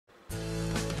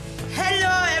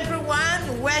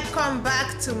welcome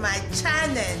back to my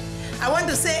channel. I want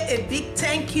to say a big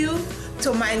thank you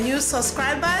to my new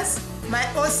subscribers, my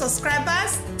old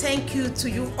subscribers. Thank you to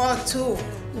you all too.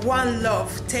 One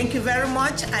love. Thank you very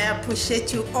much. I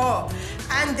appreciate you all.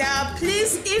 And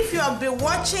please, if you have been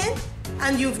watching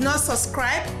and you've not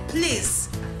subscribed, please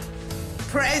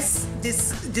press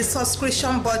the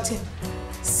subscription button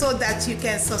so that you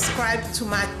can subscribe to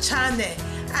my channel.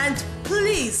 And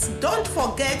please don't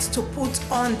forget to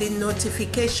put on the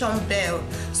notification bell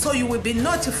so you will be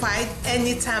notified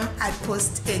anytime I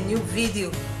post a new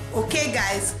video. Okay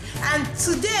guys, and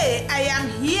today I am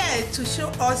here to show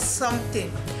us something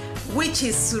which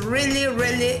is really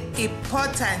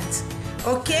important.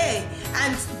 Okay,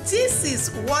 and this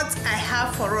is what I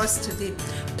have for us today.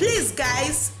 Please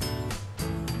guys,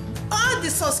 all the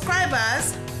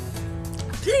subscribers,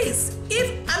 please,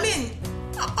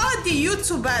 all the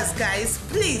YouTubers guys,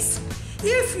 please,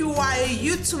 if you are a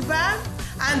YouTuber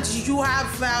and you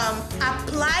have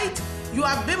applied, you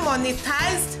have been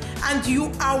monetized and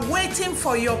you are waiting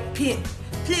for your pin,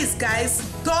 please guys,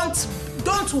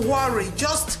 don't worry,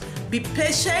 just be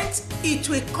patient. It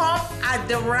will come at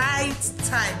the right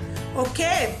time.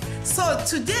 Okay, so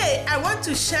today I want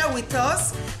to share with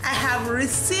us, I have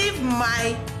received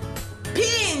my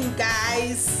pin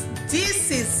guys.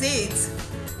 This is it.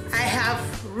 I have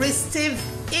received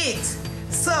it.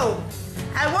 So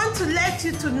I want to let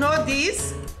you to know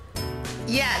this.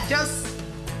 Yeah, just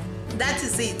that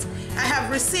is it. I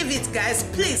have received it guys.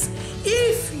 Please,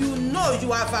 if you know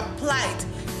you have applied,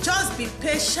 just be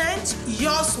patient.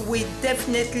 Yours will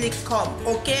definitely come.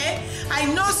 Okay, I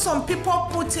know some people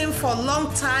put in for a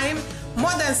long time,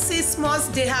 more than 6 months,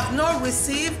 they have not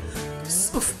received.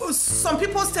 Some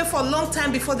people stay for a long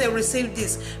time before they receive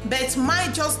this, but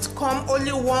mine just come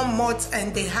only 1 month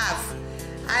and they have.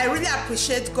 I really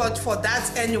appreciate God for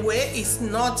that. Anyway, it's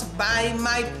not by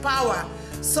my power,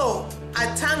 so I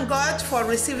thank God for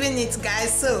receiving it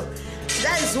guys. So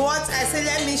that is what I say,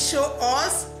 let me show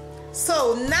us.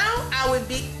 So now I will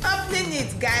be opening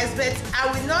it guys, but I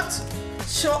will not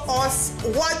show us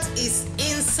what is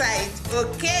inside.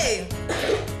 Okay,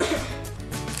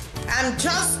 I'm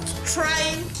just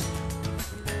trying.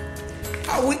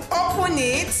 I will open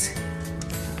it.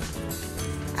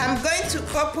 I'm going to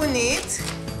open it.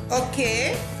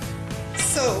 Okay,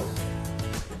 so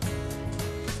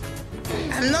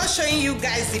I'm not showing you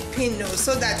guys the pin though,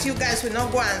 so that you guys will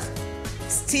not go and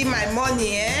steal my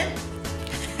money, eh?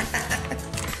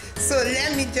 So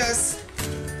let me just,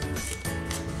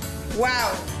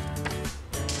 wow,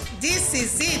 this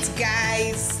is it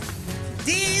guys,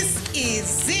 this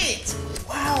is it.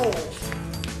 Wow,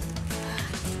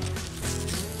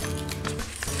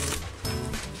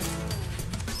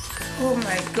 oh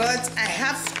my God, I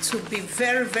have to be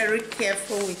very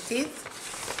careful with it.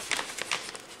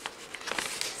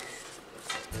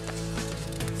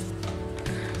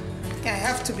 I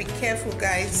have to be careful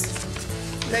guys.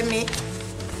 Let me,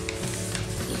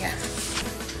 yeah,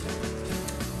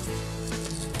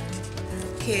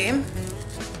 okay,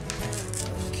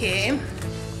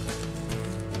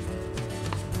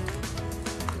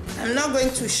 I'm not going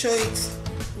to show it.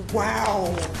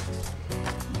 Wow,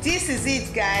 this is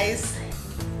it guys.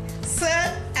 So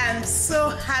I'm so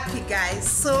happy guys.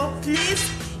 So please,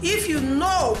 if you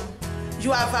know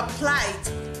you have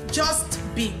applied, just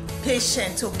be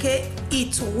patient. Okay,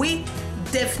 it will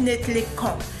definitely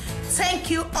come. Thank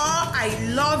you all. I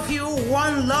love you.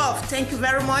 One love. Thank you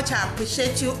very much. I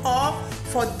appreciate you all.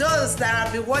 For those that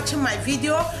have been watching my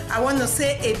video, I want to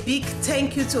say a big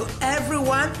thank you to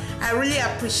everyone. I really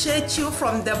appreciate you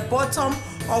from the bottom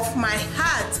of my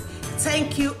heart.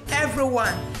 Thank you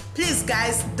everyone. Please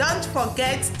guys, don't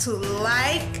forget to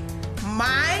like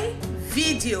my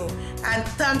video and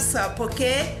thumbs up.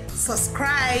 Okay,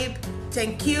 subscribe.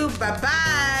 Thank you. Bye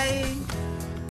bye.